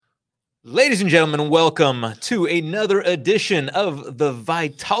Ladies and gentlemen, welcome to another edition of the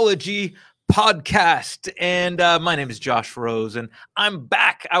Vitalogy Podcast. And my name is Josh Rose, and I'm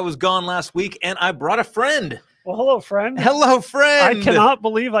back. I was gone last week, and I brought a friend. Well, hello, friend. Hello, friend. I cannot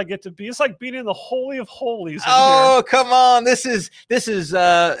believe I get to be. It's like being in the Holy of Holies. Oh, come on. This is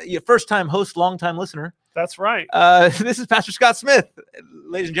your first-time host, long-time listener. That's right. This is Pastor Scott Smith.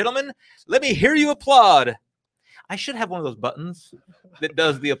 Ladies and gentlemen, let me hear you applaud. I should have one of those buttons that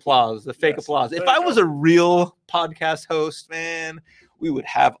does the applause, the fake applause. If I was a real podcast host, man, we would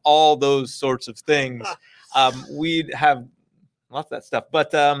have all those sorts of things. We'd have lots of that stuff.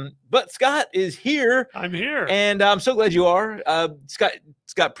 But Scott is here. I'm here. And I'm so glad you are.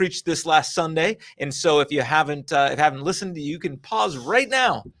 Scott preached this last Sunday. And so if you haven't listened, you can pause right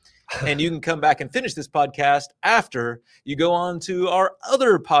now. And you can come back and finish this podcast after you go on to our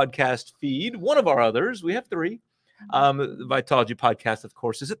other podcast feed, one of our others. We have 3. The Vitalogy Podcast, of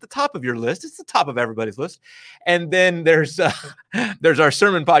course, is at the top of your list. It's the top of everybody's list. And then there's our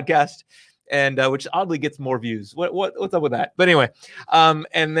sermon podcast, and which oddly gets more views. What's up with that? But anyway,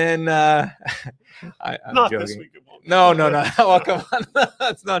 and then I'm not joking. This week. No. Oh, come on,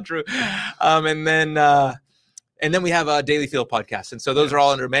 that's not true. And then we have a Daily Field podcast. And so those are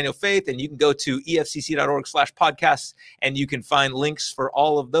all under Emmanuel Faith, and you can go to efcc.org/podcasts, and you can find links for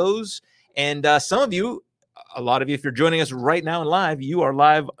all of those. And a lot of you, if you're joining us right now and live, you are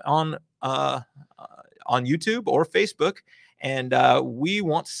live on YouTube or Facebook, and we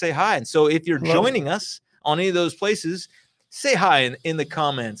want to say hi. And so if you're joining us on any of those places, say hi in the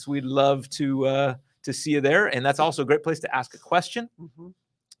comments. We'd love to see you there, and that's also a great place to ask a question. Mm-hmm.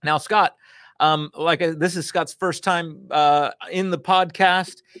 Now, Scott, this is Scott's first time in the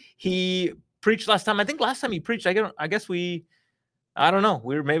podcast. He preached last time. I think last time he preached, I don't know.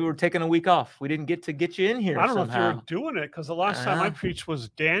 Maybe we're taking a week off. We didn't get you in here. I don't somehow. know if you were doing it, because the last time I preached was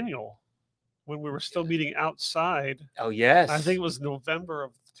Daniel, when we were still meeting outside. Oh yes, I think it was November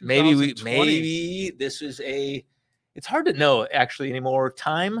of 2020. Maybe this is it's hard to know actually anymore.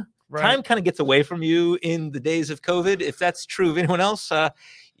 Time kind of gets away from you in the days of COVID. If that's true of anyone else,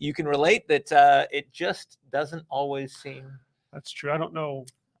 you can relate that it just doesn't always seem. That's true. I don't know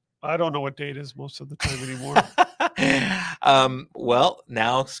what date is most of the time anymore. Well,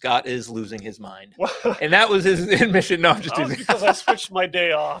 now Scott is losing his mind, and that was his admission. No, I'm just teasing. Because I switched my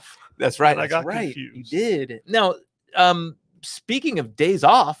day off. That's right. I got confused. You did. Now, speaking of days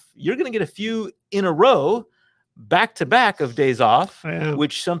off, you're going to get a few in a row, back to back of days off,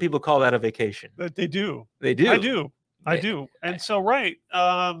 which some people call that a vacation. They do. They do. I do. And so,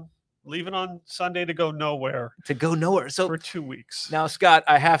 leaving on Sunday to go nowhere. So for 2 weeks. Now, Scott,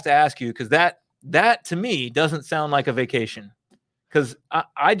 I have to ask you, because that to me doesn't sound like a vacation, because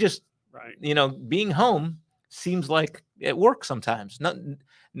I just, being home seems like it works sometimes.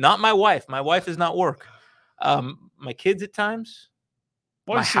 Not my wife. My wife is not work. My kids at times.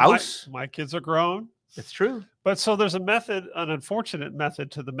 My house. My kids are grown. It's true. But so there's an unfortunate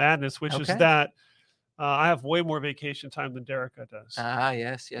method to the madness, which is that I have way more vacation time than Derica does.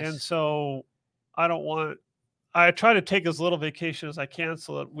 Yes. And so I try to take as little vacation as I can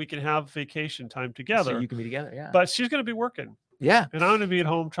so that we can have vacation time together. So you can be together, yeah. But she's going to be working. Yeah. And I'm going to be at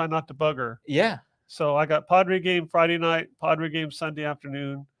home trying not to bug her. Yeah. So I got Padre game Friday night, Padre game Sunday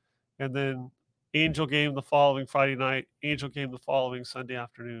afternoon, and then Angel game the following Friday night, Angel game the following Sunday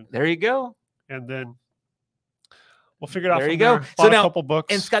afternoon. There you go. And then we'll figure it out. There you go. So now, a couple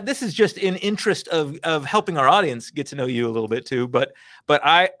books. And Scott, this is just in interest of helping our audience get to know you a little bit too. But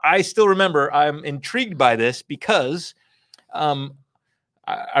I still remember, I'm intrigued by this because I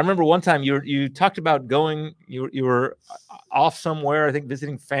remember one time you talked about going. You were off somewhere, I think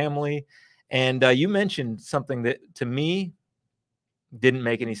visiting family, and you mentioned something that to me didn't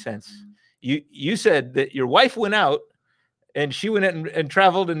make any sense. You said that your wife went out and she went out and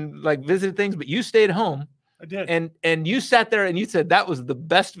traveled and visited things, but you stayed home. I did. And you sat there and you said that was the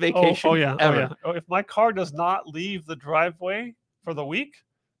best vacation ever. If my car does not leave the driveway for the week,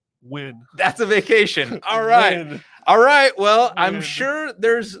 win. That's a vacation. All right. Win. All right. Well, I'm sure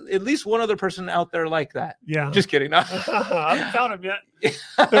there's at least one other person out there like that. Yeah. Just kidding. No. I haven't found him yet.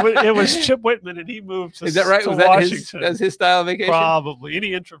 It was Chip Whitman, and he moved to, Is that right? to Was Washington. that's his style of vacation? Probably.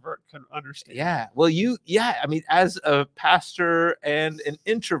 Any introvert can understand. Yeah. Well, I mean, as a pastor and an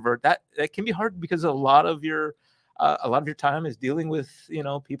introvert, that can be hard because a lot of your time is dealing with,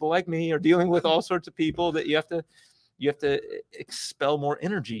 people like me or dealing with all sorts of people that you have to expel more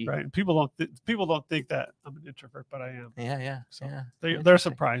energy. Right. People don't think that I'm an introvert, but I am. Yeah. So they're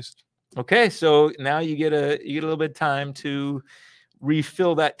surprised. Okay. So now you get a little bit of time to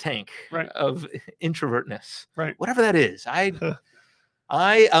refill that tank of introvertness. Right. Whatever that is.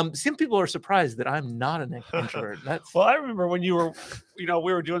 Some people are surprised that I'm not an introvert. That's Well, I remember when you were, we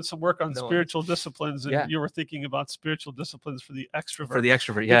were doing some work on No, spiritual disciplines, and yeah. you were thinking about spiritual disciplines for the extrovert. for the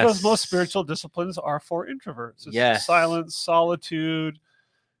extrovert. Yes, Because most spiritual disciplines are for introverts. It's Yes. silence, solitude,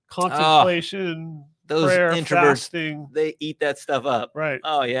 contemplation, those prayer, introverts, fasting. they eat that stuff up. Right.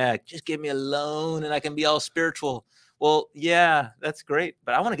 Oh yeah, just give me alone and I can be all spiritual. Well, yeah, that's great,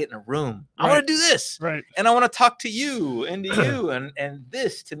 but I want to get in a room. I want to do this, Right. and I want to talk to you and to you, and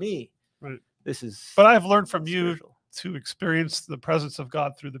this to me. Right. This is. But I've learned from spiritual. you to experience the presence of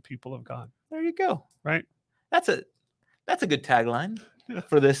God through the people of God. There you go. Right. That's a good tagline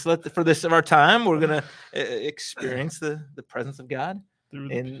for this. For this of our time, we're gonna experience the presence of God through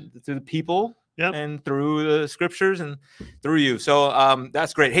the people. Yep. And through the scriptures and through you. So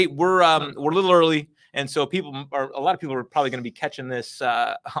that's great. Hey, we're a little early. And so a lot of people are probably going to be catching this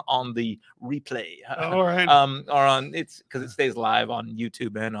on the replay. All right. Or on it's because it stays live on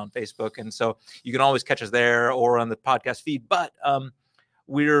YouTube and on Facebook. And so you can always catch us there or on the podcast feed. But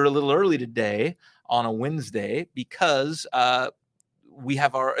we're a little early today on a Wednesday because we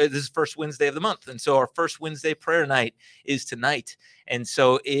have this is first Wednesday of the month. And so our first Wednesday prayer night is tonight. And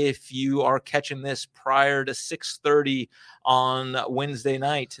so if you are catching this prior to 6:30 on Wednesday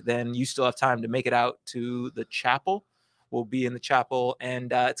night, then you still have time to make it out to the chapel. We'll be in the chapel,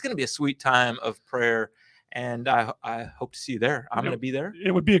 and it's going to be a sweet time of prayer. And I hope to see you there. I'm going to be there.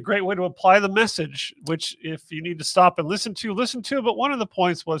 It would be a great way to apply the message, which if you need to stop and listen to. But one of the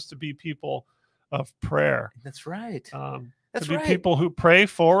points was to be people of prayer. That's right. To be people who pray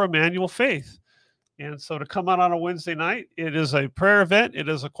for Emmanuel faith. And so to come out on a Wednesday night, it is a prayer event, it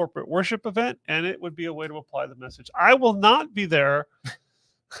is a corporate worship event, and it would be a way to apply the message. I will not be there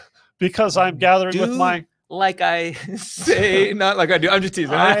because I'm gathering with my... Like I say, not like I do. I'm just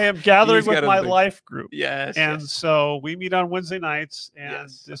teasing. I am gathering with my life group. Yes. And so we meet on Wednesday nights, and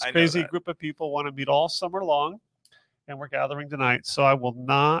this crazy group of people want to meet all summer long, and we're gathering tonight. So I will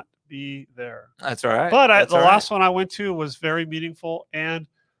not be there. That's all right. But the last one I went to was very meaningful, and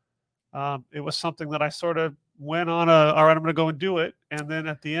it was something that I sort of went on all right, I'm going to go and do it. And then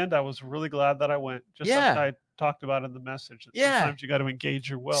at the end, I was really glad that I went. Just like I talked about in the message. Sometimes you got to engage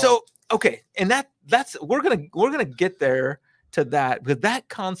your will. So, okay. And that's, we're going to get there to that, because that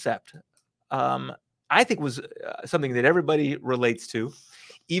concept, I think was something that everybody relates to,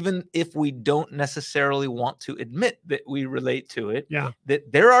 even if we don't necessarily want to admit that we relate to it. Yeah.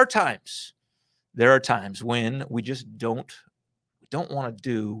 That there are times when we just don't want to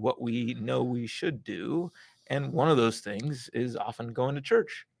do what we know we should do. And one of those things is often going to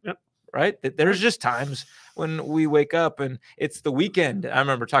church. Yep. Right. That there's just times when we wake up and it's the weekend. I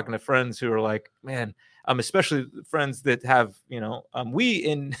remember talking to friends who are like, man, especially friends that have, we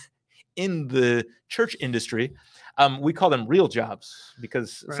in the church industry, we call them real jobs,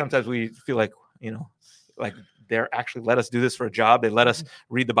 because sometimes we feel like, like they're actually let us do this for a job. They let us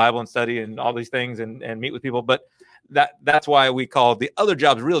read the Bible and study and all these things and meet with people. But that's why we call the other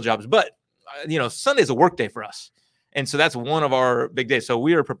jobs real jobs. But, Sunday's a work day for us. And so that's one of our big days. So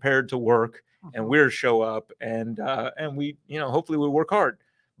we are prepared to work and we're show up and we, hopefully we work hard.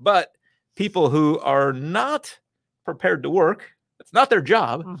 But people who are not prepared to work, it's not their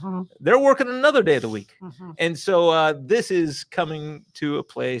job. Mm-hmm. They're working another day of the week. Mm-hmm. And so this is coming to a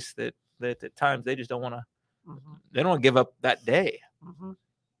place that at times they just don't want to, they don't want to give up that day. Mm-hmm.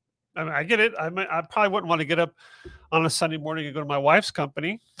 I mean, I get it. I probably wouldn't want to get up on a Sunday morning and go to my wife's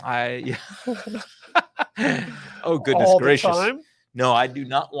company. Oh, goodness all gracious. The time. No, I do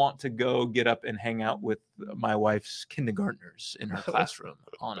not want to go get up and hang out with my wife's kindergartners in her classroom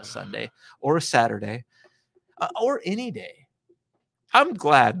on a Sunday or a Saturday or any day. I'm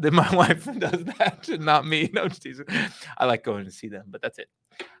glad that my wife does that and not me. No, just teasing. I like going to see them, but that's it.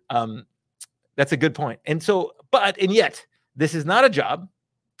 That's a good point. And so, and yet, this is not a job.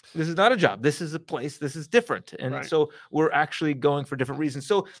 This is not a job. This is a place. This is different. And so we're actually going for different reasons.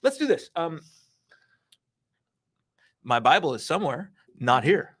 So let's do this. My Bible is somewhere, not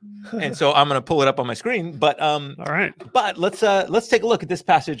here. And so I'm going to pull it up on my screen. But all right. But let's take a look at this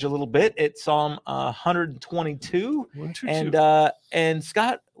passage a little bit. It's Psalm 122. And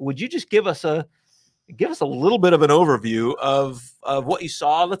Scott, would you just give us a little bit of an overview of what you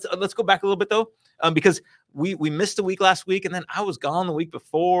saw? Let's go back a little bit though, because we missed a week last week, and then I was gone the week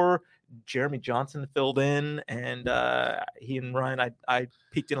before. Jeremy Johnson filled in, and he and Ryan, I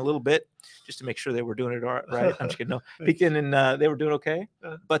peeked in a little bit just to make sure they were doing it all right. I'm just kidding. No, peeked in, and they were doing okay.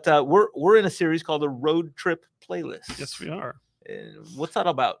 But we're in a series called the Road Trip Playlist. Yes, we are. What's that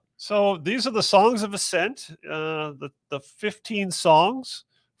about? So these are the songs of ascent, the 15 songs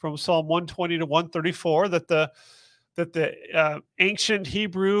from Psalm 120 to 134 that that the ancient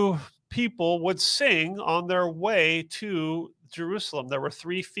Hebrew people would sing on their way to Jerusalem. There were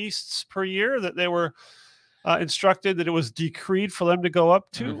 3 feasts per year that they were instructed, that it was decreed for them to go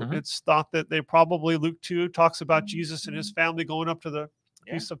up to. Mhm. It's thought that they probably, Luke 2 talks about Jesus and his family going up to the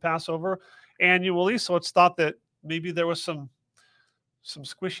Feast of Passover annually. So it's thought that maybe there was some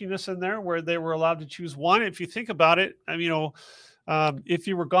squishiness in there where they were allowed to choose one. If you think about it, if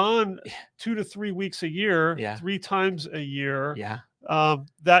you were gone 2 to 3 weeks a year, 3 times a year,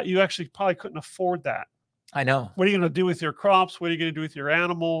 that you actually probably couldn't afford that. I know. What are you going to do with your crops? What are you going to do with your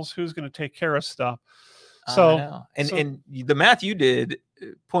animals? Who's going to take care of stuff? So, I know. And the math you did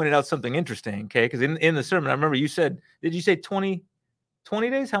pointed out something interesting, okay? Because in the sermon, I remember you said, did you say 20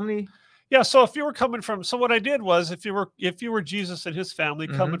 days? How many? Yeah. So if you were coming from, so what I did was, if you were Jesus and his family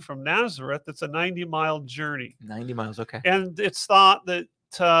coming from Nazareth, it's a 90-mile journey. 90 miles, okay. And it's thought that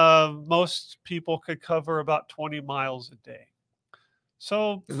most people could cover about 20 miles a day.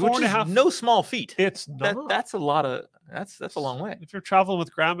 So which is no small feat. It's not. That's a lot of, that's a long way. If you're traveling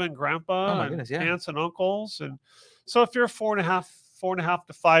with grandma and grandpa and aunts and uncles. And so if you're 4.5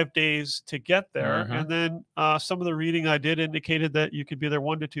 to 5 days to get there. And then some of the reading I did indicated that you could be there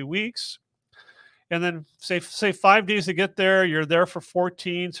 1 to 2 weeks. And then say 5 days to get there, you're there for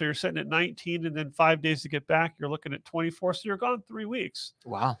 14. So you're sitting at 19, and then 5 days to get back, you're looking at 24. So you're gone 3 weeks.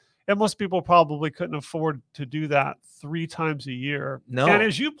 Wow. And most people probably couldn't afford to do that 3 times a year. No. And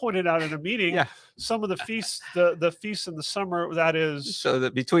as you pointed out in a meeting, some of the feasts, the feasts in the summer, that is, so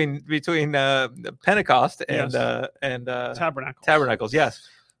that between Pentecost and Tabernacles, yes,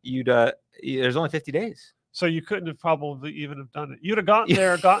 there's only 50 days. So you couldn't have probably even have done it. You'd have gotten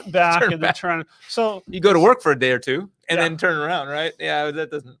there, gotten back, and then turned. So you go to work for a day or two and then turn around, right? Yeah,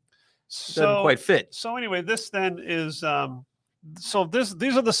 that doesn't quite fit. So anyway, this then is. So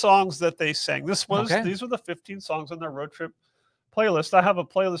these are the songs that they sang. These were the 15 songs on their road trip playlist. I have a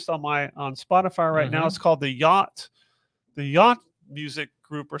playlist on Spotify right now. It's called the Yacht Music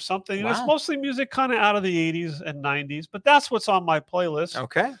Group or something. And it's mostly music kind of out of the 80s and 90s, but that's what's on my playlist.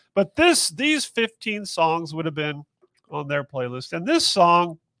 Okay. But these 15 songs would have been on their playlist. And this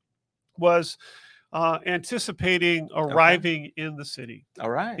song was anticipating arriving in the city,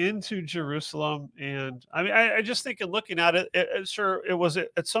 into Jerusalem. And I mean, I just think in looking at it, it was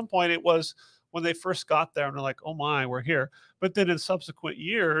at some point, it was when they first got there and they're like, oh my, we're here. But then in subsequent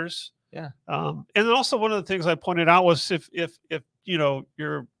years, and then also one of the things I pointed out was if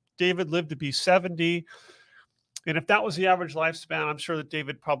your David lived to be 70, and if that was the average lifespan, I'm sure that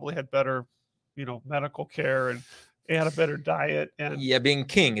David probably had better, medical care, and he had a better diet. And being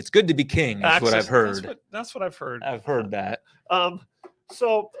king, it's good to be king. That's what I've heard. That's what I've heard. I've heard that.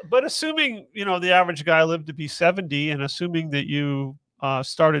 But assuming the average guy lived to be 70, and assuming that you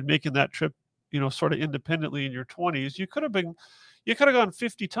started making that trip, sort of independently in your 20s, you could have gone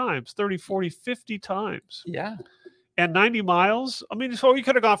 50 times, 30, 40, 50 times. Yeah. And 90 miles. I mean, so you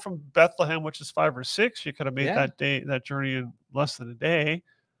could have gone from Bethlehem, which is 5 or 6. You could have made that journey in less than a day.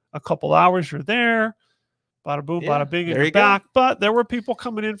 A couple hours, you're there. Bada boom, bada bing, and you're back. But there were people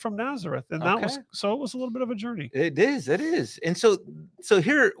coming in from Nazareth, and it was a little bit of a journey. It is. And so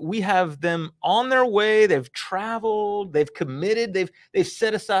here we have them on their way. They've traveled, they've committed, they've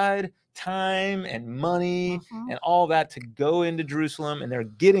set aside time and money and all that to go into Jerusalem, and they're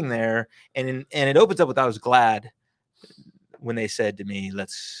getting there. And it opens up with, I was glad when they said to me,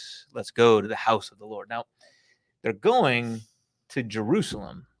 let's go to the house of the Lord. Now they're going to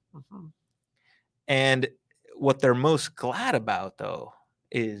Jerusalem. And what they're most glad about, though,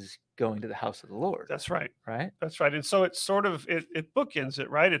 is going to the house of the Lord. That's right. Right? That's right. And so it's sort of, it bookends it,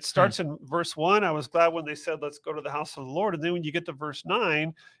 right? It starts in verse 1. I was glad when they said, let's go to the house of the Lord. And then when you get to verse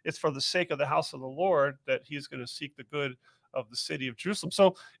 9, it's for the sake of the house of the Lord that he's going to seek the good of the city of Jerusalem.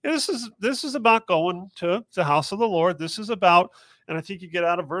 So this is about going to the house of the Lord. This is about, and I think you get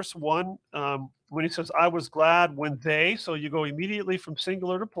out of verse 1 when he says, I was glad when they, so you go immediately from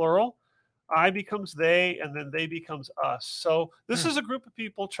singular to plural. I becomes they, and then they becomes us. So this is a group of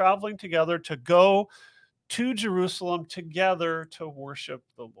people traveling together to go to Jerusalem together to worship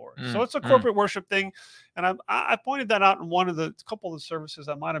the Lord. So it's a corporate worship thing. And I pointed that out in couple of the services.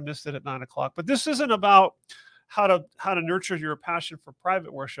 I might have missed it at 9:00, but this isn't about how to nurture your passion for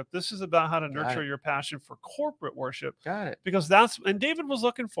private worship. This is about how to nurture your passion for corporate worship. Got it. Because and David was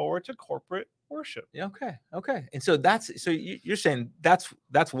looking forward to corporate worship. Yeah, okay. And so you're saying that's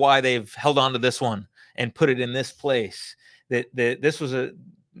why they've held on to this one and put it in this place. That this was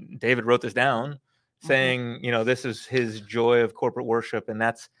David wrote this down, saying, this is his joy of corporate worship, and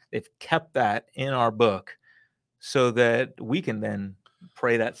they've kept that in our book so that we can then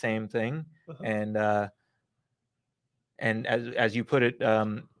pray that same thing and and as you put it,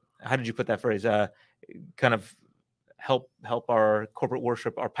 how did you put that phrase? Kind of help our corporate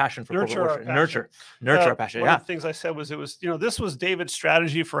worship, our passion for corporate worship, nurture our passion. One of the things I said was this was David's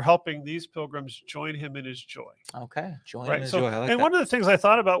strategy for helping these pilgrims join him in his joy. Okay, joy in his joy. I like and that. One of the things I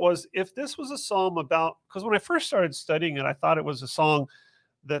thought about was if this was a psalm about, because when I first started studying it, I thought it was a song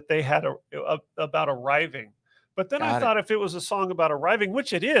that they had about arriving. But then I thought if it was a song about arriving,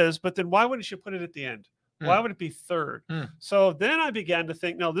 which it is, but then why wouldn't you put it at the end? Why would it be third? So then I began to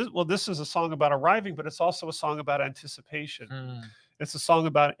think, no, this is a song about arriving, but it's also a song about anticipation. It's a song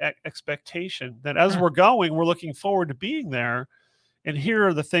about expectation, that as we're going, we're looking forward to being there. And here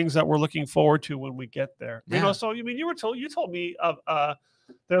are the things that we're looking forward to when we get there. Yeah. So you told me of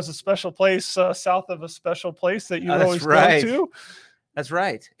there's a special place south of a special place that you always go to. That's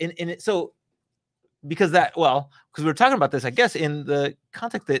right. And so because we were talking about this, I guess, in the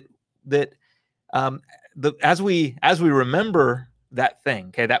context that as we remember that thing,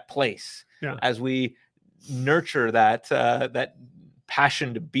 okay, that place, as we nurture that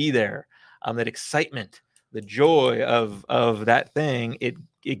passion to be there, that excitement, the joy of that thing, it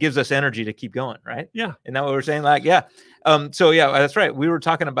gives us energy to keep going, right? Yeah. Isn't that what we're saying? So that's right. We were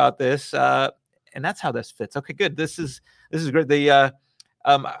talking about this, and that's how this fits. Okay, good. This is great.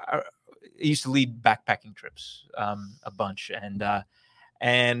 I used to lead backpacking trips a bunch, and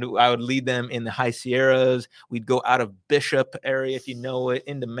I would lead them in the high Sierras. We'd go out of Bishop area, if you know it,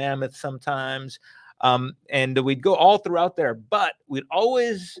 into Mammoth sometimes. And we'd go all throughout there, but we'd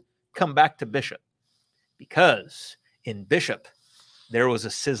always come back to Bishop because in Bishop, there was a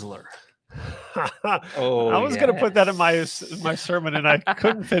sizzler. I was going to put that in my sermon and I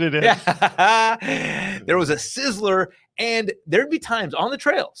couldn't fit it in. There was a sizzler, and there'd be times on the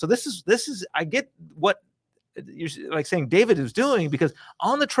trail. So this is I get what you're like saying David is doing, because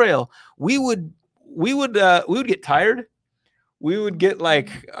on the trail we would get tired, we would get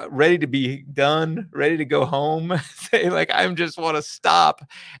ready to be done, ready to go home, say I just want to stop,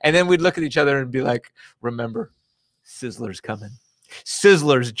 and then we'd look at each other and be like, remember, Sizzler's coming,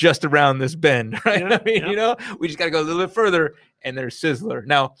 Sizzler's just around this bend, right? We just got to go a little bit further and there's Sizzler.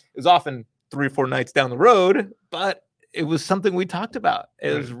 Now it was often 3 or 4 nights down the road, but it was something we talked about.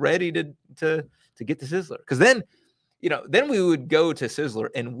 It was ready to get to Sizzler, because then we would go to Sizzler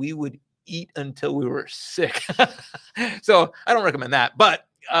and we would eat until we were sick. So I don't recommend that, but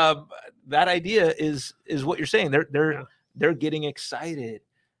that idea is what you're saying. They're getting excited,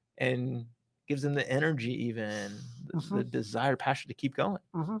 and gives them the energy, even the desire, passion to keep going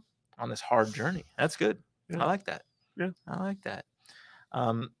on this hard journey. That's good. I like that. I like that.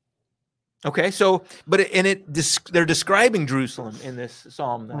 Okay, so they're describing Jerusalem in this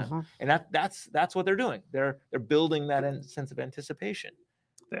psalm, then, and that's what they're doing. They're building that sense of anticipation.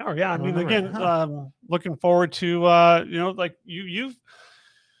 They are, yeah. I mean, again, looking forward to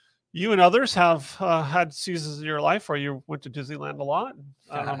you and others have had seasons in your life where you went to Disneyland a lot.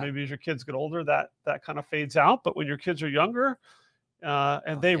 I don't know, maybe as your kids get older, that kind of fades out. But when your kids are younger,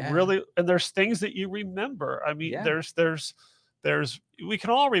 and there's things that you remember. I mean, there's we can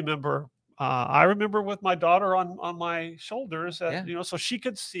all remember. I remember with my daughter on my shoulders, so she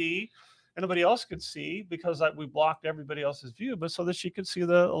could see, and nobody else could see because we blocked everybody else's view, but so that she could see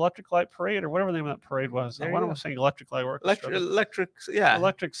the electric light parade, or whatever the name of that parade was. Why am I saying electric light orchestra? Electric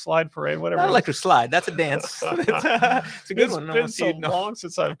slide parade, whatever. Not electric slide. That's a dance. It's a good one. It's been so long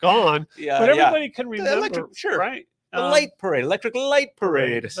since I've gone. But everybody can remember, right? The light parade, electric light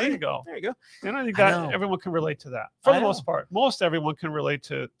parade. There you go. And I think everyone can relate to that for the most part. Most everyone can relate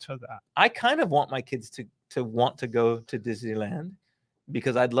to that. I kind of want my kids to want to go to Disneyland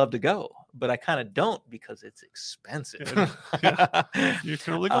because I'd love to go, but I kind of don't because it's expensive. You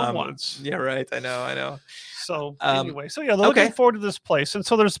can only go once. Yeah, right. I know. So anyway, they're looking forward to this place, and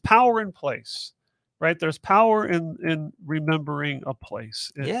so there's power in place, right? There's power in remembering a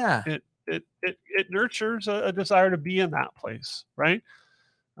place. It nurtures a desire to be in that place, right?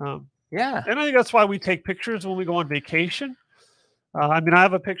 And I think that's why we take pictures when we go on vacation. I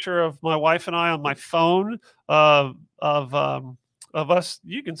have a picture of my wife and I on my phone of us.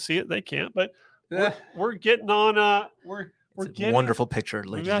 You can see it; they can't. But we're getting on. We're getting a wonderful picture,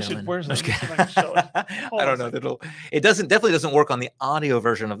 ladies and gentlemen. Where's that? I don't know. It definitely doesn't work on the audio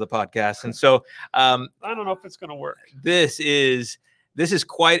version of the podcast, and so I don't know if it's going to work. This is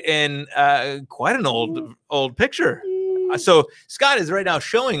quite an old picture. So Scott is right now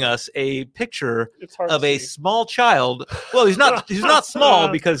showing us a picture of a small child. Well, he's not small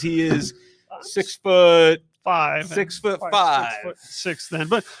because he is 6'5", 6'5" then.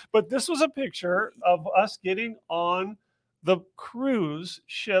 But this was a picture of us getting on the cruise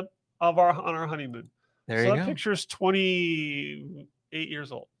ship on our honeymoon. There So you that go. picture is 28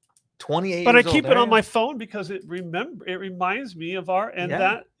 years old. 28 But I years old. keep it There on you my phone because it reminds me of Yeah.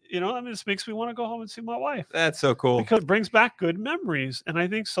 that, this makes me want to go home and see my wife. That's so cool. Because it brings back good memories. And I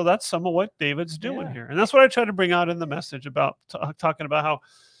think so that's some of what David's doing Yeah. here. And that's what I try to bring out in the message about talking about how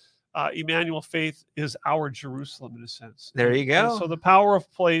Emmanuel faith is our Jerusalem in a sense. There you go. And so the power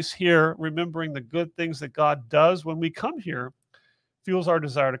of place here, remembering the good things that God does when we come here, fuels our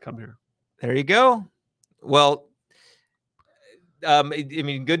desire to come here. There you go. Well, I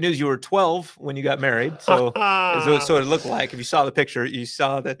mean, good news. You were 12 when you got married, so it looked like if you saw the picture, you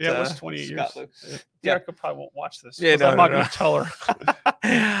saw that. Yeah, it was 28 Scott years. looks. Erica probably won't watch this. Yeah, I'm not going to tell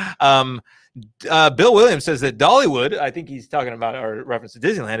her. Bill Williams says that Dollywood, I think he's talking about our reference to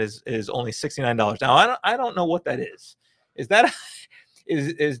Disneyland, is only $69. Now, I don't know what that is. Is that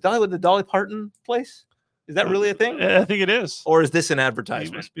is Dollywood the Dolly Parton place? Is that really a thing? I think it is. Or is this an You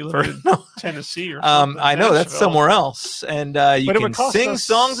advertisement? must be living in Tennessee or something. I know that's Nashville. somewhere else, and you can sing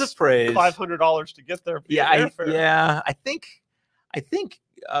songs of praise. $500 to get there. I think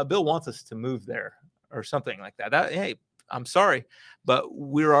Bill wants us to move there or something like that. Hey, I'm sorry, but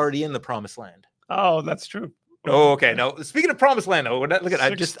we're already in the promised land. Oh, that's true. Oh, okay. No, speaking of promised land, look at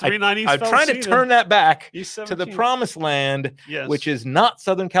I'm trying to turn that back to the promised land, yes. which is not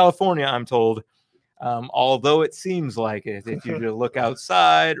Southern California, I'm told. Although it seems like it, if you just look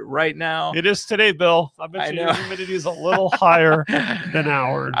outside right now. It is today, Bill. I bet your humidity is a little higher than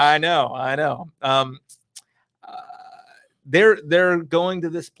ours. I know. They're going to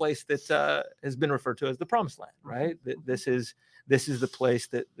this place that has been referred to as the promised land, right? This is the place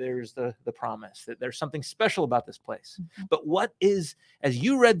that there's the promise, that there's something special about this place. Mm-hmm. But what is, as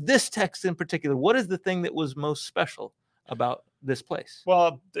you read this text in particular, what is the thing that was most special about this place?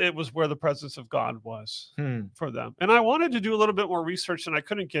 Well, it was where the presence of God was for them. And I wanted to do a little bit more research and I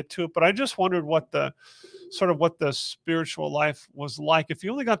couldn't get to it, but I just wondered what the spiritual life was like. If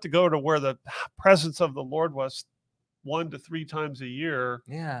you only got to go to where the presence of the Lord was 1 to 3 times a year.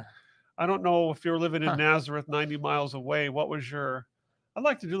 Yeah. I don't know if you're living in Nazareth, 90 miles away. I'd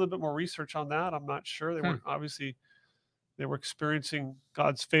like to do a little bit more research on that. I'm not sure. They were experiencing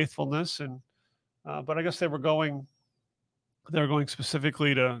God's faithfulness but I guess they were going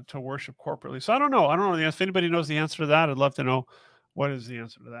specifically to worship corporately. So I don't know. If anybody knows the answer to that, I'd love to know what is the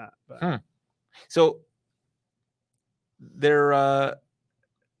answer to that. But. So they're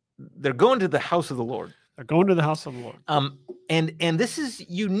going to the house of the Lord. They're going to the house of the Lord. And this is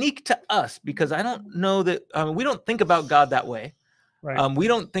unique to us because I don't know that we don't think about God that way. Right. We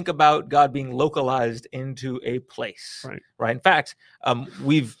don't think about God being localized into a place. Right. In fact,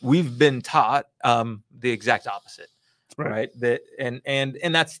 we've been taught the exact opposite. Right. That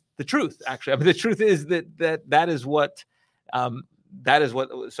and that's the truth. Actually, I mean, the truth is that is what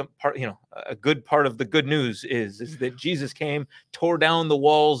some part, a good part of the good news is that Jesus came, tore down the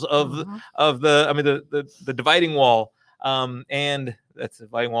walls of the dividing wall, and that's the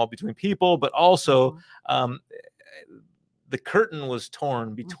dividing wall between people, but also the curtain was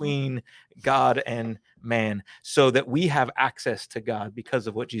torn between God and man, so that we have access to God because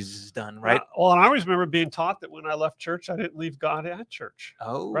of what Jesus has done, right? Well, and I always remember being taught that when I left church, I didn't leave God at church.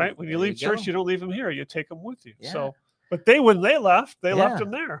 Oh, right. When you leave church, you don't leave him here; you take him with you. Yeah. So. But when they left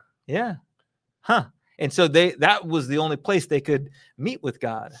him there. Yeah. Huh. And so that was the only place they could meet with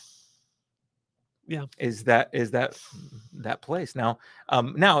God. Yeah. Is that place. Now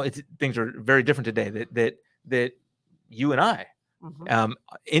things are very different today that you and I,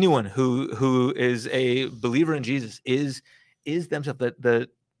 anyone who is a believer in Jesus is themselves,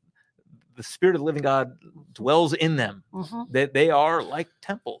 the Spirit of the living God dwells in them, that they are like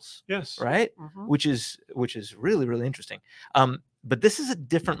temples. Yes. Right. Which is really, really interesting. But this is a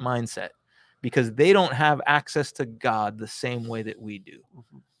different mindset because they don't have access to God the same way that we do.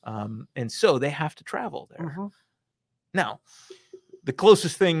 And so they have to travel there. Now, the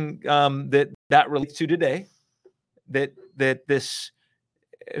closest thing that relates to today, that this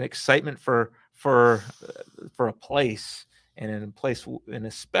an excitement for a place, and in a place, and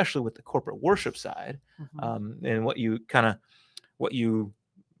especially with the corporate worship side, and what you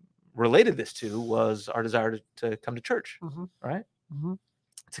related this to was our desire to come to church, right?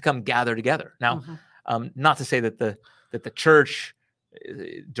 To come gather together. Now, not to say that the church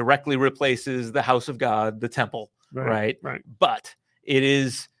directly replaces the house of God, the temple, right? But it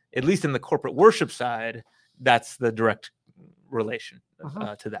is, at least in the corporate worship side, that's the direct relation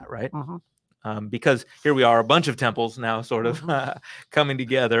to that, right? Because here we are, a bunch of temples now sort of coming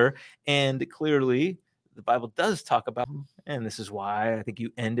together. And clearly the Bible does talk about, and this is why I think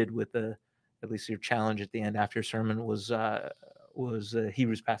you ended with at least your challenge at the end after your sermon was was a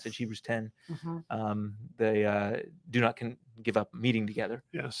Hebrews passage, Hebrews 10. Mm-hmm. They do not give up meeting together,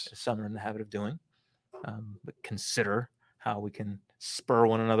 Yes. as some are in the habit of doing, but consider how we can spur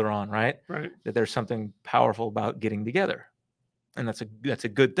one another on, right? Right. That there's something powerful about getting together, and that's a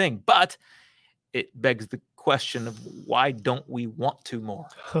good thing. But it begs the question of why don't we want to more?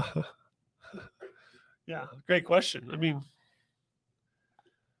 Yeah, great question. I mean,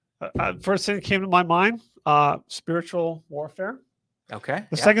 first thing that came to my mind, spiritual warfare. Okay.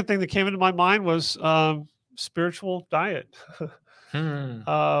 The second thing that came into my mind was spiritual diet.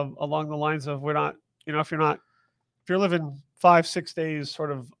 Along the lines of we're not, if you're living 5-6 days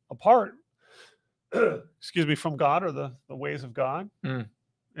sort of apart, excuse me, from God or the ways of God, and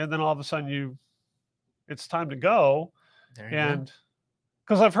then all of a sudden it's time to go, and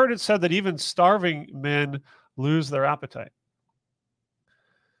because I've heard it said that even starving men lose their appetite.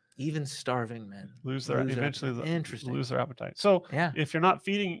 Even starving men lose their appetite. So yeah, if you're not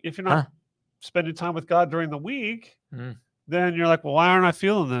spending time with God during the week, then you're like, well, why aren't I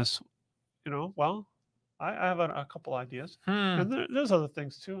feeling this? Well, I have a couple ideas, and there's other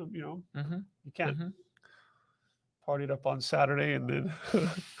things too. You can't party it up on Saturday and then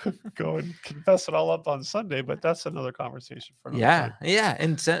go and confess it all up on Sunday, but that's another conversation for another time. Yeah,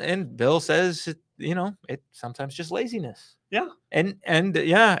 and Bill says it sometimes just laziness. Yeah, and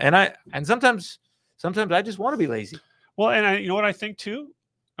sometimes I just want to be lazy. Well, and what I think too.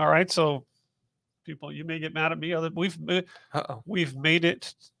 All right, so people, you may get mad at me. We've made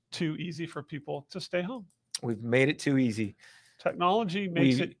it too easy for people to stay home. We've made it too easy. Technology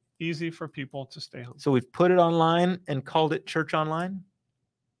makes it easy for people to stay home. So we've put it online and called it church online.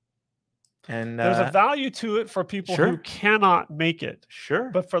 And there's a value to it for people who cannot make it.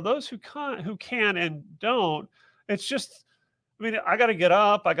 Sure. But for those who can and don't, it's just, I got to get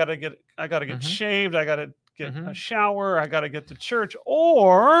up. I got to get shaved. I got to get a shower. I got to get to church,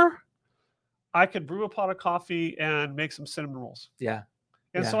 or I could brew a pot of coffee and make some cinnamon rolls. Yeah.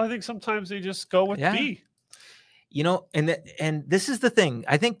 And so I think sometimes they just go with B. And this is the thing.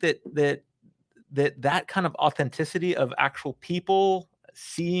 I think that kind of authenticity of actual people,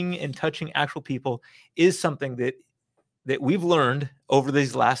 seeing and touching actual people, is something that we've learned over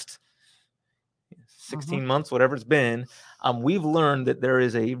these last 16 months, whatever it's been. We've learned that there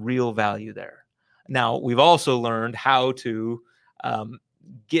is a real value there. Now, we've also learned how to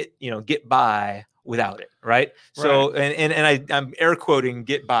get by without it, right? So, and I'm air quoting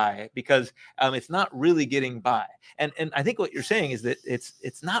 "get by" because it's not really getting by. And I think what you're saying is that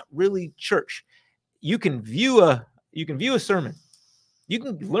it's not really church. You can view a sermon, you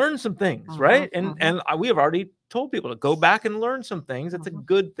can learn some things, right? And we have already told people to go back and learn some things. It's a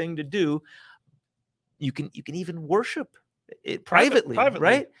good thing to do. You can even worship it privately,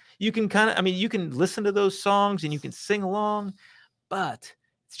 right? You can you can listen to those songs and you can sing along, but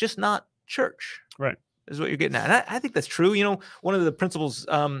it's just not church, right? Is what you're getting at. And I think that's true. One of the principles,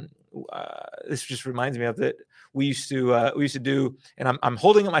 this just reminds me of that we used to do, and I'm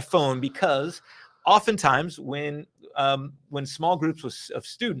holding up my phone because oftentimes when small groups of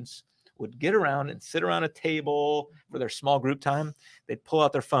students would get around and sit around a table for their small group time, they'd pull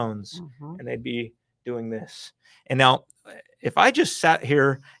out their phones and they'd be doing this. And now, if I just sat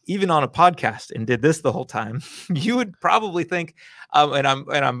here, even on a podcast, and did this the whole time, you would probably think, and I'm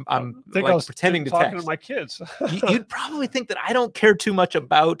like pretending to talking text to my kids. You'd probably think that I don't care too much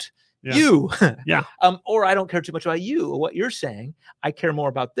about you, or I don't care too much about you or what you're saying. I care more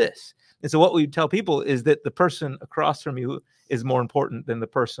about this. And so, what we tell people is that the person across from you is more important than the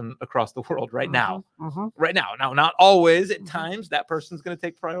person across the world right now. Right now. Now, not always. At times, that person's going to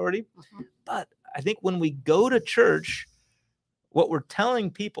take priority, but I think when we go to church, what we're telling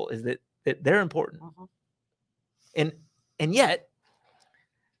people is that they're important. And yet,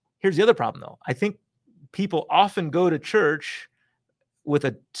 here's the other problem, though. I think people often go to church with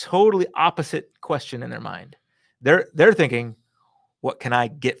a totally opposite question in their mind. They're thinking, what can I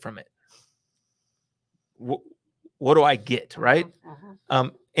get from it? What do I get, right?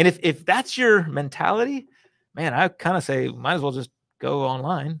 And if that's your mentality, man, I kind of say might as well just go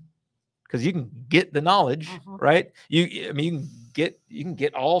online, because you can get the knowledge, right? You can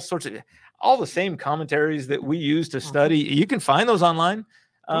get all the same commentaries that we use to study. You can find those online.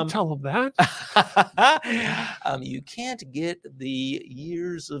 Don't tell them that. You can't get the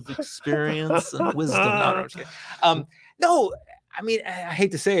years of experience and wisdom. No, I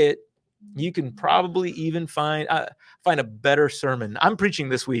hate to say it. You can probably even find a better sermon. I'm preaching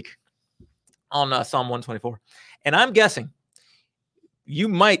this week on Psalm 124, and I'm guessing you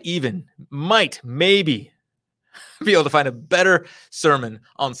maybe be able to find a better sermon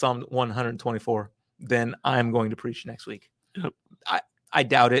on Psalm 124 than I'm going to preach next week. Yep. I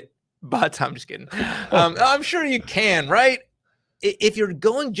doubt it, but I'm just kidding. I'm sure you can, right? If you're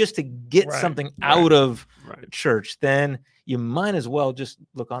going just to get something out of church, then you might as well just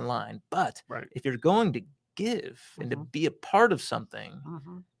look online. But if you're going to give and to be a part of something,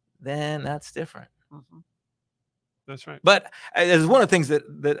 then that's different. That's right. But as one of the things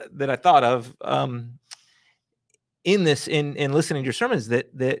that I thought of in listening to your sermons,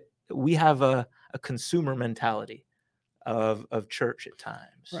 that we have a consumer mentality of church at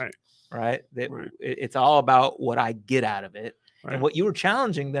times. Right. That it's all about what I get out of it. And what you were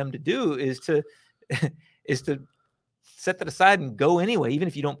challenging them to do is to set that aside and go anyway, even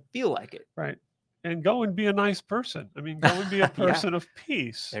if you don't feel like it. Right. And go and be a nice person. I mean, go and be a person of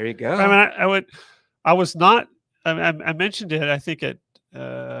peace. There you go. I mean, I mentioned it, I think at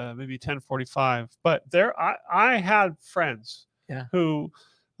maybe 10:45, but I had friends who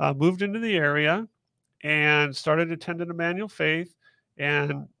moved into the area and started attending Emmanuel Faith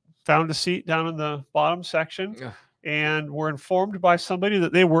and found a seat down in the bottom section. And were informed by somebody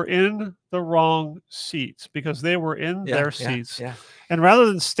that they were in the wrong seats because they were in their seats. And rather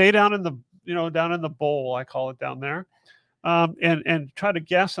than stay down in the, down in the bowl, I call it down there, and try to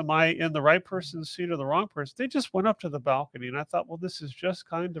guess, am I in the right person's seat or the wrong person? They just went up to the balcony. And I thought, well, this is just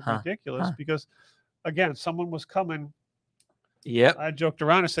kind of ridiculous because, again, someone was coming. I joked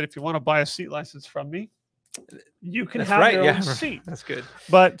around and said, if you want to buy a seat license from me, you can have your own seat. That's good.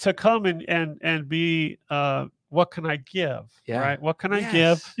 But to come and be, what can I give? Right? What can I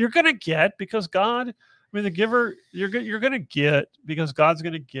give? You're going to get because God, I mean, the giver, you're going to get because God's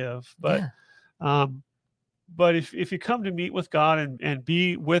going to give. But if you come to meet with God and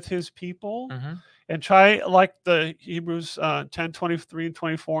be with his people and try, like the Hebrews 10, 23 and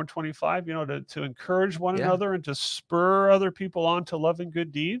 24 and 25, to encourage one another and to spur other people on to love and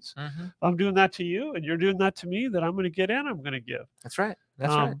good deeds. I'm doing that to you and you're doing that to me, that I'm going to get in, I'm going to give. That's right.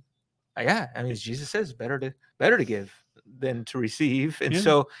 That's right. Yeah, I mean, as Jesus says, better to give than to receive, and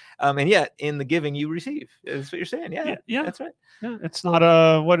so, and yet in the giving you receive. That's what you're saying. Yeah, that's right. Yeah, it's not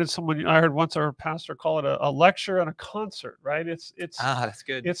I heard once our pastor call it a lecture and a concert, right? It's that's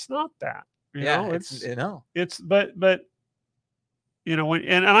good. It's not that, but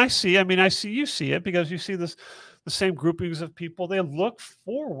when I see you see it because you see the same groupings of people. They look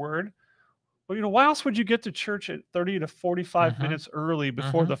forward. Well, why else would you get to church at 30 to 45 minutes early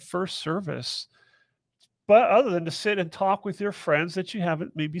before the first service? But other than to sit and talk with your friends that you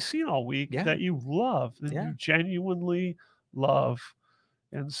haven't maybe seen all week, that you love, that you genuinely love.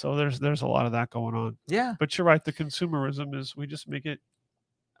 And so there's a lot of that going on. Yeah. But you're right. The consumerism is we just make it.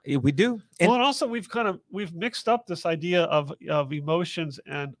 We do. And also we've mixed up this idea of emotions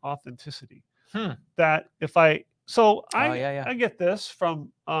and authenticity. That if I get this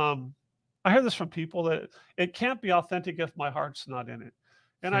from I hear this from people that it can't be authentic if my heart's not in it.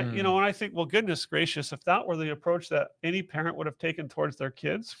 And I think, well, goodness gracious, if that were the approach that any parent would have taken towards their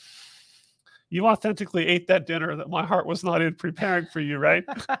kids, you authentically ate that dinner that my heart was not in preparing for you, right?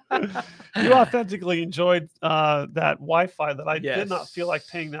 You authentically enjoyed that Wi-Fi that I did not feel like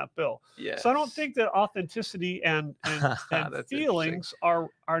paying that bill. So I don't think that authenticity and feelings are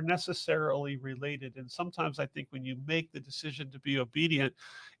necessarily related. And sometimes I think when you make the decision to be obedient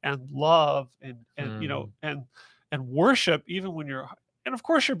and love and worship, even when you're, and of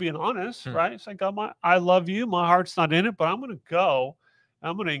course you're being honest, right? It's like, God, I love you. My heart's not in it, but I'm going to go.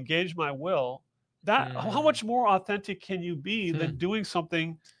 I'm going to engage my will. How much more authentic can you be than doing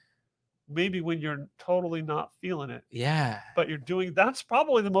something maybe when you're totally not feeling it? Yeah. But that's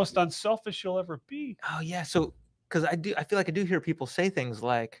probably the most unselfish you'll ever be. Oh yeah. So, cause I feel like I do hear people say things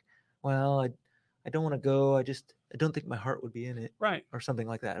like, well, I don't want to go. I don't think my heart would be in it. Right. Or something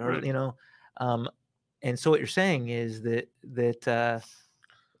like that. Or, and so what you're saying is that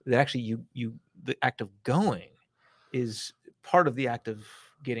actually the act of going is part of the act of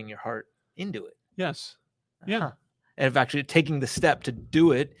getting your heart into it. Yes. Yeah. And of actually taking the step to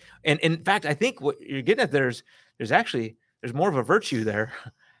do it. And in fact, I think what you're getting at, there's more of a virtue there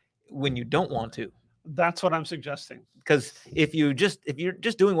when you don't want to. That's what I'm suggesting. Because if you're just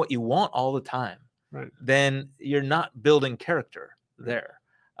doing what you want all the time, then you're not building character there.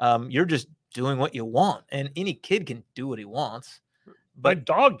 You're just doing what you want, and any kid can do what he wants. But my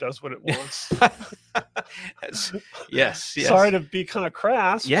dog does what it wants. Yes. Sorry to be kind of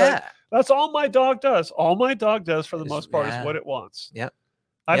crass. But that's all my dog does. All my dog does for the most part is what it wants. Yep.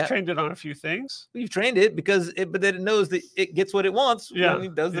 I've trained it on a few things. You've trained it but then it knows that it gets what it wants. Yeah. When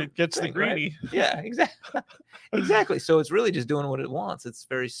it does it gets the greedy. Right? Yeah, exactly. Exactly. So it's really just doing what it wants. It's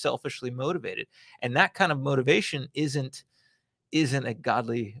very selfishly motivated. And that kind of motivation isn't isn't a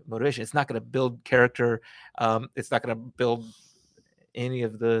godly motivation. It's not going to build character. It's not going to build any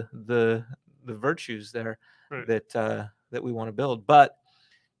of the virtues there Right. that we want to build. But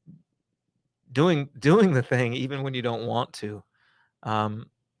doing the thing even when you don't want to,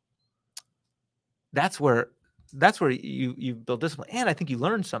 that's where you build discipline, and I think you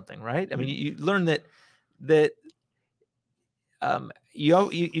learn something, right? I mean, you learn that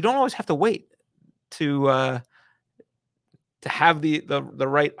you don't always have to wait to have the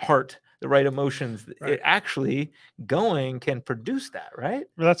right heart, the right emotions. Right. It actually going can produce that, right?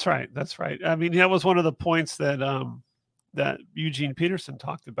 That's right. I mean, that was one of the points that that Eugene Peterson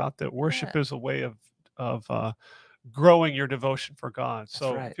talked about, that worship is a way of growing your devotion for God.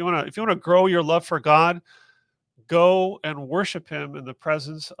 So right. if you want to grow your love for God, go and worship him in the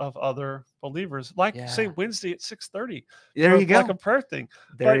presence of other believers, like say Wednesday at 6:30. There you go. Like a prayer thing.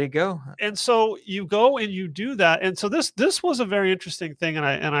 There you go. And so you go and you do that. And so this was a very interesting thing, and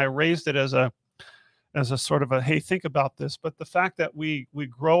I raised it as a sort of a, hey, think about this. But the fact that we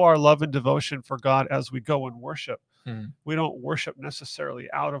grow our love and devotion for God as we go and worship. We don't worship necessarily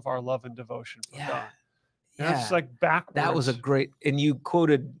out of our love and devotion for God. That's like backwards. That was a great, and you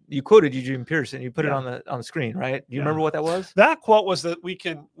quoted Eugene Peterson. You put it on the screen, right? Do you remember what that was? That quote was that we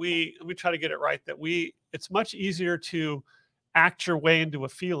try to get it right, that it's much easier to act your way into a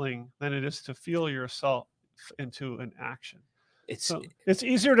feeling than it is to feel yourself into an action. It's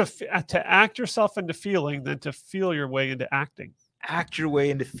easier to act yourself into feeling than to feel your way into acting. Act your way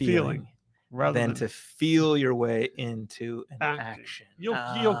into feeling. Rather than to feel your way into an action.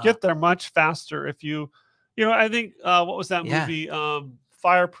 You'll get there much faster if you I think what was that movie?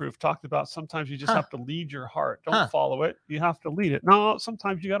 Fireproof talked about sometimes you just have to lead your heart. Don't follow it. You have to lead it. No,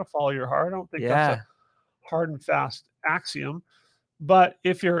 sometimes you got to follow your heart. I don't think that's a hard and fast axiom. But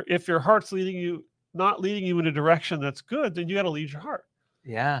if your heart's not leading you in a direction that's good, then you got to lead your heart.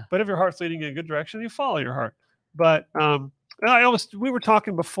 Yeah. But if your heart's leading you in a good direction, you follow your heart. But we were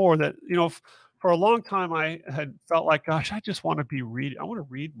talking before that, for a long time I had felt like, gosh, I just want to be reading. I want to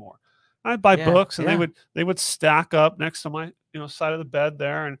read more. I'd buy books, and they would stack up next to my, side of the bed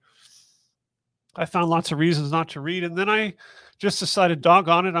there. And I found lots of reasons not to read. And then I just decided,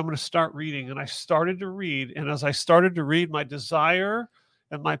 doggone it, I'm going to start reading. And I started to read. And as I started to read, my desire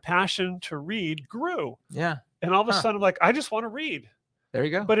and my passion to read grew. Yeah. And all of a sudden I'm like, I just want to read. There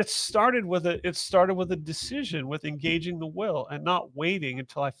you go. But it started with a decision, with engaging the will and not waiting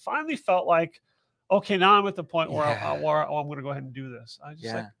until I finally felt like, okay, now I'm at the point where I'm going to go ahead and do this. I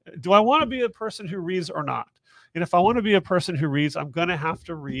just do I want to be a person who reads or not? And if I want to be a person who reads, I'm going to have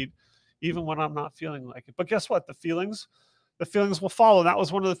to read even when I'm not feeling like it. But guess what? The feelings will follow. That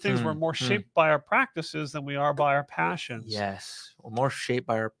was one of the things we're more shaped by our practices than we are by our passions. Yes. We're more shaped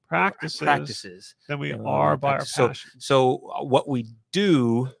by our practices than we are by our passions. So what we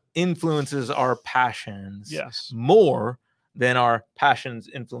do influences our passions more than our passions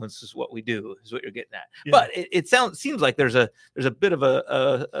influences what we do, is what you're getting at. Yeah. But it seems like there's a bit of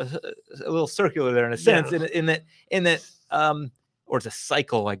a little circular there in a sense, in that or it's a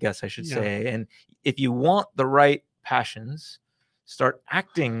cycle, I guess I should say. And if you want the right passions, start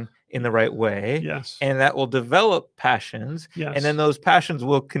acting in the right way, and that will develop passions, and then those passions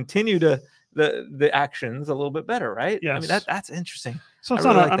will continue to the actions a little bit better, right? Yes. I mean that's interesting. So it's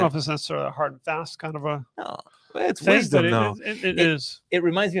I don't know if it's necessarily a hard and fast kind of a it's wisdom, though. It is. It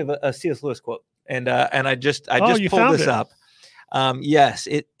reminds me of a C.S. Lewis quote, and I just pulled this up. Yes,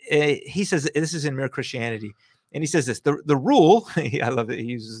 he says, this is in Mere Christianity, and he says this: the rule. I love that he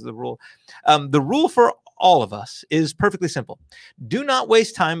uses the rule. The rule for all of us is perfectly simple: do not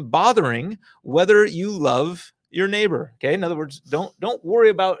waste time bothering whether you love your neighbor. Okay, in other words, don't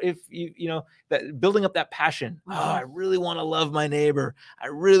worry about if you that building up that passion. Oh, I really want to love my neighbor. I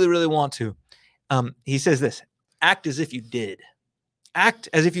really, really want to. He says this: act as if you did. Act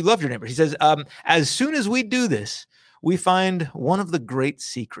as if you loved your neighbor. He says, as soon as we do this, we find one of the great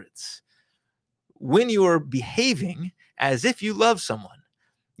secrets. When you are behaving as if you love someone,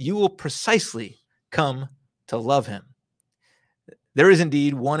 you will precisely come to love him. There is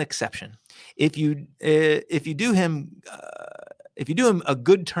indeed one exception. If you do him a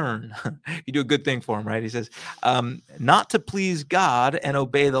good turn, you do a good thing for him, right? He says, not to please God and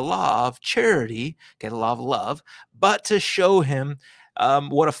obey the law of charity, okay, the law of love, but to show him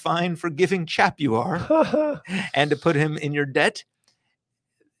what a fine, forgiving chap you are, and to put him in your debt,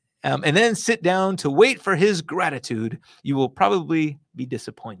 and then sit down to wait for his gratitude, you will probably be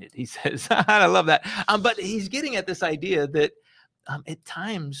disappointed, he says. I love that. But he's getting at this idea that at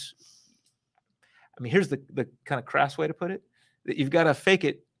times, I mean, here's the kind of crass way to put it, that you've got to fake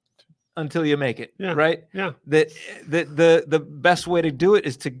it until you make it. Yeah. Right. Yeah. That the best way to do it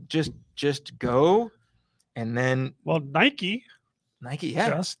is to just go, and then Nike, yeah,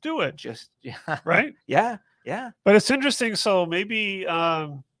 just do it. Just right. Yeah. But it's interesting. So maybe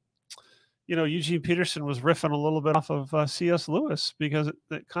Eugene Peterson was riffing a little bit off of C.S. Lewis, because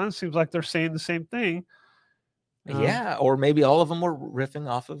it kind of seems like they're saying the same thing. Yeah, or maybe all of them were riffing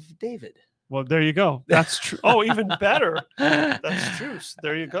off of David. Well, there you go. That's true. Oh, even better. That's true.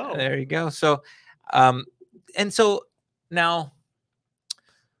 There you go. There you go. So, and so now,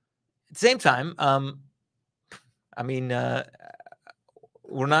 at the same time, I mean,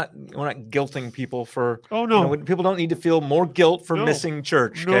 we're not guilting people for. Oh no, people don't need to feel more guilt for missing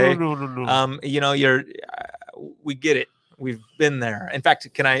church. Okay, no. We get it. We've been there. In fact,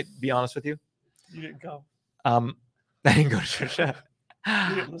 can I be honest with you? You didn't go. I didn't go to church.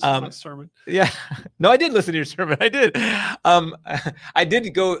 You didn't listen to my sermon. Yeah, no, I did listen to your sermon. I did. I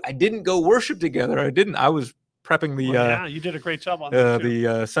didn't go worship together. I was prepping the. Yeah, you did a great job on that too.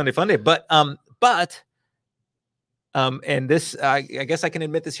 The Sunday Fun Day, but and this, I guess I can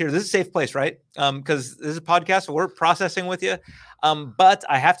admit this here. This is a safe place, right? Because this is a podcast, so we're processing with you. But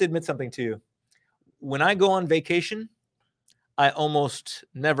I have to admit something to you. When I go on vacation, I almost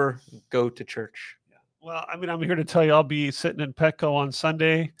never go to church. Well, I mean, I'm here to tell you, I'll be sitting in Petco on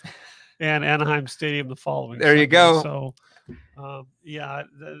Sunday and Anaheim Stadium the following. There you go. So, yeah.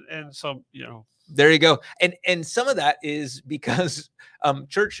 And so, there you go. And some of that is because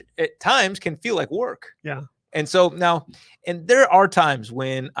church at times can feel like work. Yeah. And so now, and there are times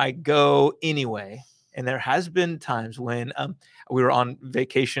when I go anyway, and there has been times when we were on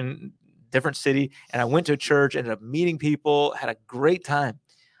vacation, different city, and I went to a church, ended up meeting people, had a great time.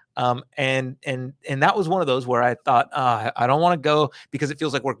 And that was one of those where I thought, I don't want to go because it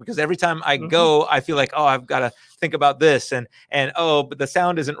feels like work, because every time I go, I feel like, I've got to think about this and but the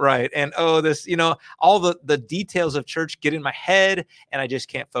sound isn't right. And, this, all the details of church get in my head and I just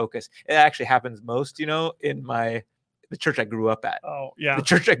can't focus. It actually happens most, in the church I grew up at. Oh yeah. The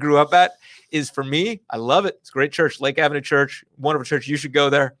church I grew up at is, for me, I love it. It's a great church, Lake Avenue Church, wonderful church. You should go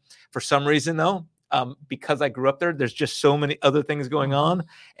there. For some reason though, because I grew up there, there's just so many other things going on,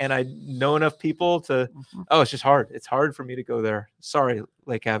 and I know enough people to, it's just hard. It's hard for me to go there. Sorry,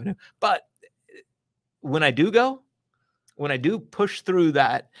 Lake Avenue. But when I do go, when I do push through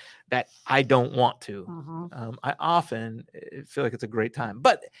that I don't want to, I often feel like it's a great time.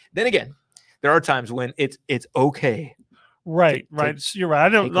 But then again, there are times when it's okay. Right. So you're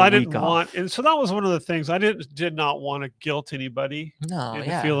right. I didn't want, and so that was one of the things I did not want to guilt anybody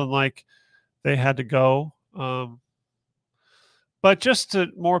into feeling like they had to go, but just to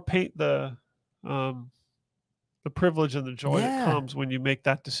more paint the privilege and the joy that comes when you make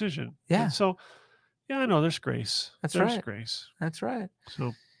that decision. Yeah. And so, I know there's grace. There's grace. That's right.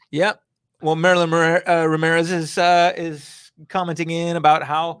 So, yeah. Well, Marilyn Ramirez is commenting in about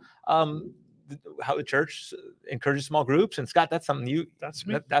how the church encourages small groups, and Scott, that's something that's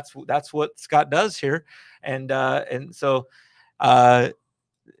me. That's what Scott does here, and so.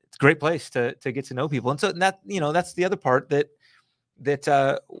 It's a great place to get to know people. And so that's the other part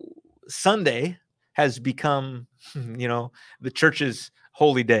that Sunday has become, the church's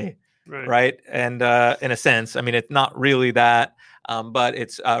holy day. Right. And in a sense, I mean, it's not really that, but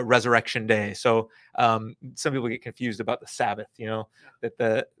it's Resurrection Day. So some people get confused about the Sabbath,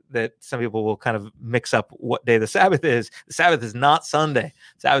 that some people will kind of mix up what day the Sabbath is. The Sabbath is not Sunday.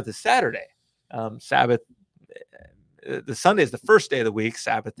 Sabbath is Saturday. Sabbath, the Sunday is the first day of the week.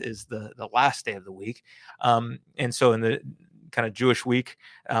 Sabbath is the last day of the week. And so in the kind of Jewish week,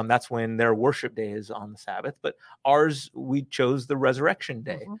 that's when their worship day is on the Sabbath. But ours, we chose the Resurrection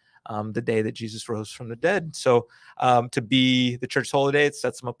Day, the day that Jesus rose from the dead. So to be the church's holy day, it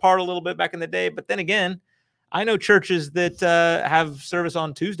sets them apart a little bit back in the day. But then again, I know churches that have service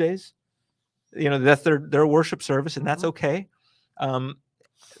on Tuesdays. That's their worship service, and that's okay.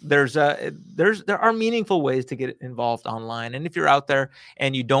 There are meaningful ways to get involved online. And if you're out there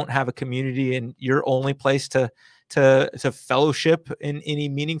and you don't have a community and your only place to fellowship in any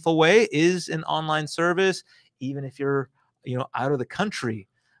meaningful way is an online service, even if you're, out of the country,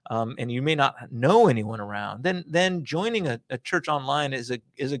 and you may not know anyone around, then joining a church online is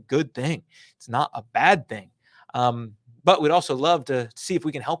a good thing. It's not a bad thing. But we'd also love to see if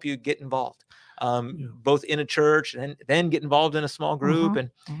we can help you get involved. Both in a church and then get involved in a small group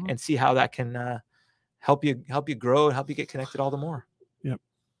and see how that can help you grow and help you get connected all the more. Yep.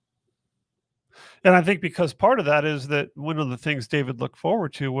 And I think because part of that is that one of the things David looked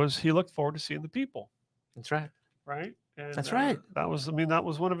forward to was he looked forward to seeing the people. That's right. Right. And that's right. That was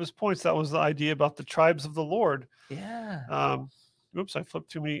one of his points. That was the idea about the tribes of the Lord. Yeah. oops, I flipped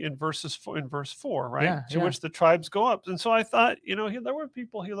too many in verse 4, right? Yeah, To which the tribes go up. And so I thought, there were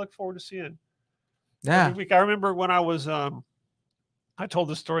people he looked forward to seeing every week. I remember when I was, I told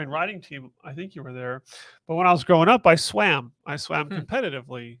the story in writing team. I think you were there, but when I was growing up, I swam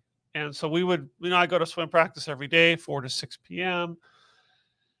competitively. And so we would, I go to swim practice every day, 4 to 6 p.m.,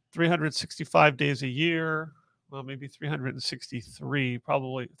 365 days a year. Well, maybe 363,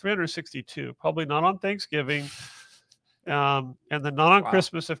 probably 362, probably not on Thanksgiving. And then not on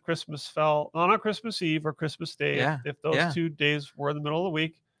Christmas if Christmas fell, not on Christmas Eve or Christmas Day, if those 2 days were in the middle of the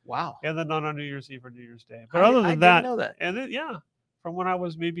week. Wow. And then not on New Year's Eve or New Year's Day. But other than that, didn't know that. And then, from when I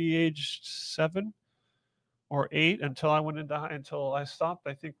was maybe aged 7 or 8 until I stopped,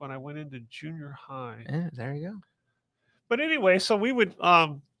 I think, when I went into junior high. There you go. But anyway, so we would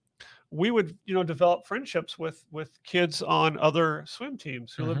develop friendships with kids on other swim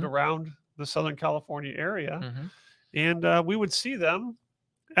teams who lived around the Southern California area. And we would see them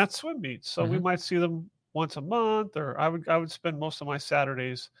at swim meets. So we might see them once a month, or I would spend most of my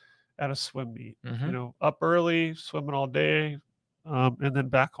Saturdays at a swim meet, up early, swimming all day, and then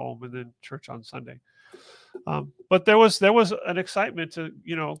back home, and then church on Sunday. But there was an excitement to,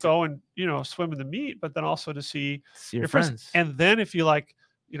 go and, swim in the meet, but then also to see your friends. And then if you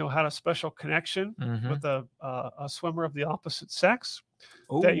had a special connection with a swimmer of the opposite sex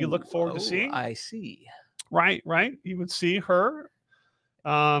that you look forward to seeing. I see. Right. You would see her.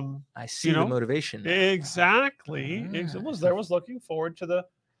 I see the motivation. Exactly. There was looking forward to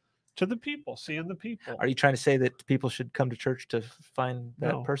the people, seeing the people. Are you trying to say that people should come to church to find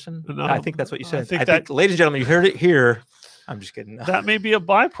that person? No, I think that's what you said. I think, ladies and gentlemen, you heard it here. I'm just kidding. No. That may be a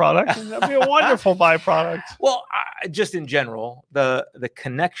byproduct, and that'd be a wonderful byproduct. Well, just in general, the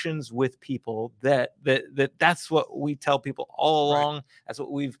connections with people that's what we tell people all along. Right. That's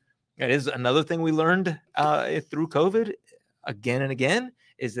what that is another thing we learned through COVID again and again,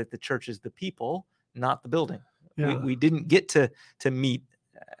 is that the church is the people, not the building. Yeah. We didn't get to meet,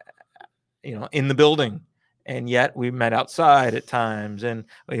 in the building. And yet we met outside at times, and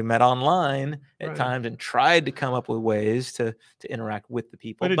we met online at times, and tried to come up with ways to interact with the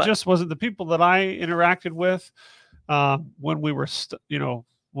people. But it just wasn't the people that I interacted with when we were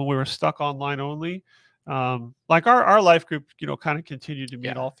stuck online only. Like our life group, kind of continued to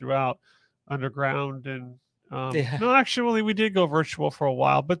meet all throughout underground, and no, actually we did go virtual for a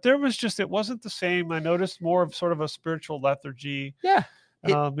while, but it wasn't the same. I noticed more of sort of a spiritual lethargy. Yeah.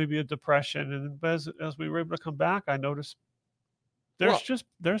 Maybe a depression, and as we were able to come back, I noticed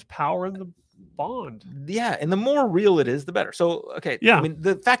there's power in the bond. Yeah, and the more real it is, the better. So, okay, I mean,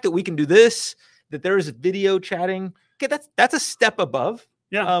 the fact that we can do this, that there is video chatting, okay, that's a step above.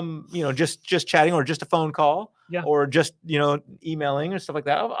 Yeah, just chatting, or just a phone call, or just emailing or stuff like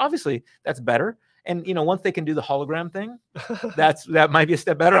that. Obviously, that's better. And once they can do the hologram thing, that might be a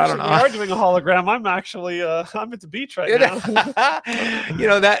step better. Actually, I don't know. We are doing a hologram. I'm actually I'm at the beach right now.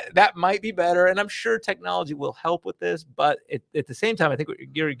 that might be better, and I'm sure technology will help with this. But at the same time, I think what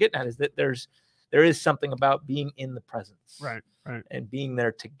you're getting at is that there is something about being in the presence, right, and being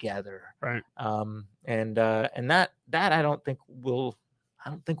there together, right. And that I don't think will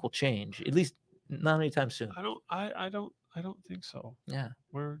change, at least not anytime soon. I don't think so. Yeah.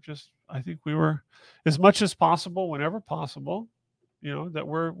 I think we were, as much as possible, whenever possible,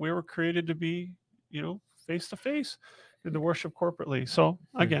 that we were created to be, face to face and to worship corporately. So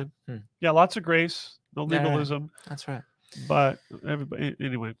again, lots of grace, no legalism. That's right. But everybody,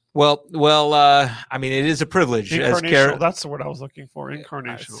 anyway. Well, I mean, it is a privilege. Incarnational, that's the word I was looking for.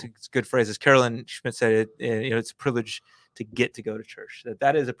 Incarnational. It's a good phrase. As Carolyn Schmidt said, it's a privilege to get to go to church.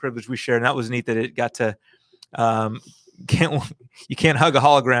 That is a privilege we share, and that was neat that it got to. You can't hug a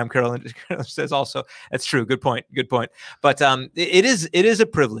hologram, Carolyn says. Also, that's true. Good point. But it is a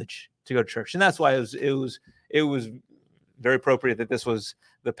privilege to go to church, and that's why it was very appropriate that this was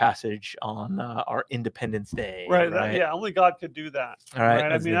the passage on our Independence Day. Right. Yeah. Only God could do that. All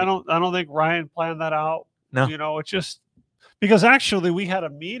right. I mean, I don't think Ryan planned that out. No. It's just because actually we had a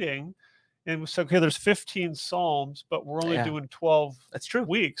meeting. And we said, okay, there's 15 Psalms, but we're only doing 12 That's true.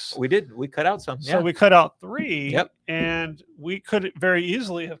 Weeks. We did. We cut out some. So we cut out 3. Yep. And we could very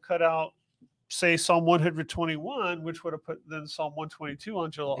easily have cut out, say, Psalm 121, which would have put then Psalm 122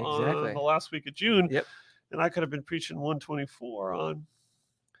 on the last week of June. Yep. And I could have been preaching 124 on.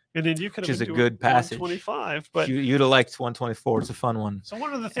 And then you could have been doing a good passage. 125. But you'd have liked 124. It's a fun one. So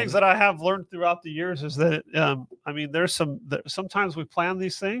one of the things that I have learned throughout the years is that, sometimes we plan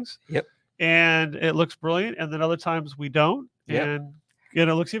these things. Yep. And it looks brilliant, and then other times we don't. Yep. And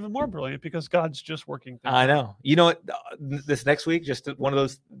it looks even more brilliant because God's just working things I out. know. You know what? This next week, just one of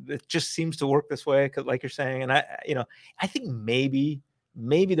those. It just seems to work this way, 'cause like you're saying, and I think maybe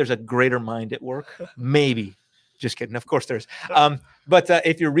there's a greater mind at work. Maybe. Just kidding. Of course there's. But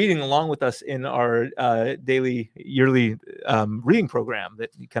if you're reading along with us in our yearly reading program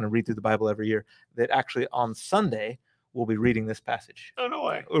that you kind of read through the Bible every year, that actually on Sunday we'll be reading this passage. Oh, no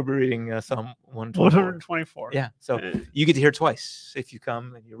way. We'll be reading Psalm 124. Yeah. So you get to hear it twice if you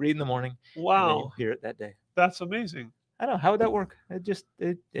come and you read in the morning. Wow. And then you'll hear it that day. That's amazing. I know. How would that work? It just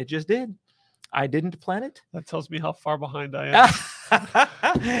did. I didn't plan it. That tells me how far behind I am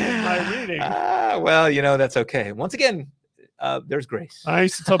in my reading. Well, that's okay. Once again, there's grace. I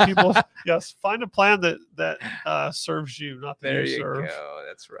used to tell people, yes, find a plan that serves you, not that There you you serve. go.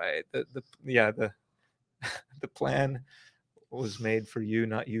 That's right. The plan was made for you,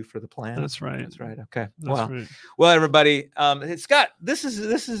 not you for the plan. That's right. That's right. Okay. That's right. Well, everybody, Scott, this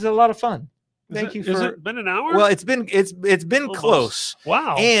is a lot of fun. Thank you for. Has it been an hour? Well, it's been Almost. close.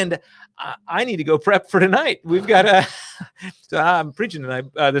 Wow. And I need to go prep for tonight. We've got so I'm preaching tonight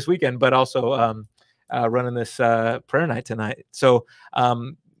this weekend, but also running this prayer night tonight. So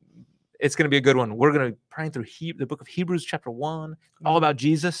it's going to be a good one. We're going to be praying through the book of Hebrews, chapter 1, all about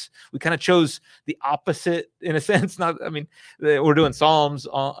Jesus. We kind of chose the opposite in a sense. We're doing Psalms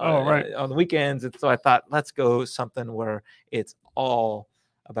on the weekends. And so I thought, let's go something where it's all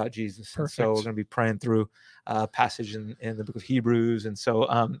about Jesus. And so we're going to be praying through passage in the book of Hebrews. And so,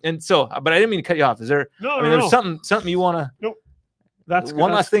 but I didn't mean to cut you off. Is there, there's something you want to, nope. That's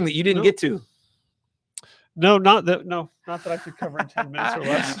one last thing that you didn't get to. No, not that I could cover in 10 minutes or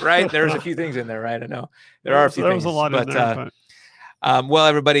less. Right. There's a few things in there, right? I know there are a few things. There was a lot in there. Well,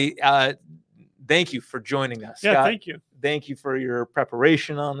 everybody, thank you for joining us. Yeah, Scott, thank you. Thank you for your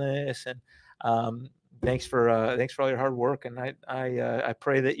preparation on this, and thanks for all your hard work. And I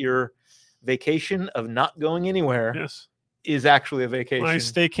pray that your vacation of not going anywhere is actually a vacation. My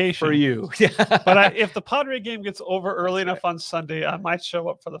staycation for you. But if the Padre game gets over early enough on Sunday, I might show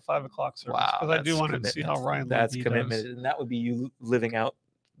up for the 5 o'clock service because I do want to see how Ryan. That's commitment, and that would be you living out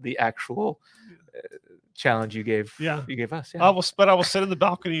the actual challenge you gave. Yeah, you gave us. Yeah. I will sit in the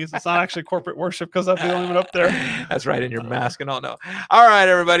balconies. It's not actually corporate worship because I'm the only one up there. That's right, in your mask and all. No. All right,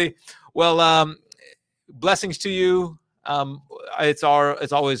 everybody. Well, blessings to you. It's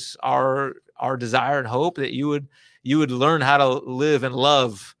always our desire and hope that you would learn how to live and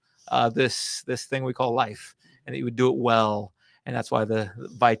love this thing we call life, and that you would do it well. And that's why the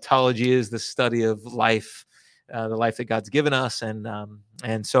Vitalogy is the study of life, the life that God's given us.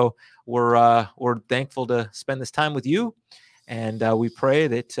 And so we're thankful to spend this time with you, and we pray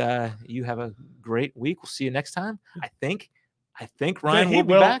that you have a great week. We'll see you next time. I think Ryan will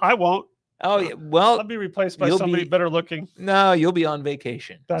be back. I won't. Oh, yeah. Well, I'll be replaced by somebody better looking. No, you'll be on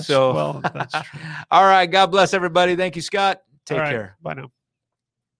vacation. That's true. All right. God bless everybody. Thank you, Scott. Take care. Bye now.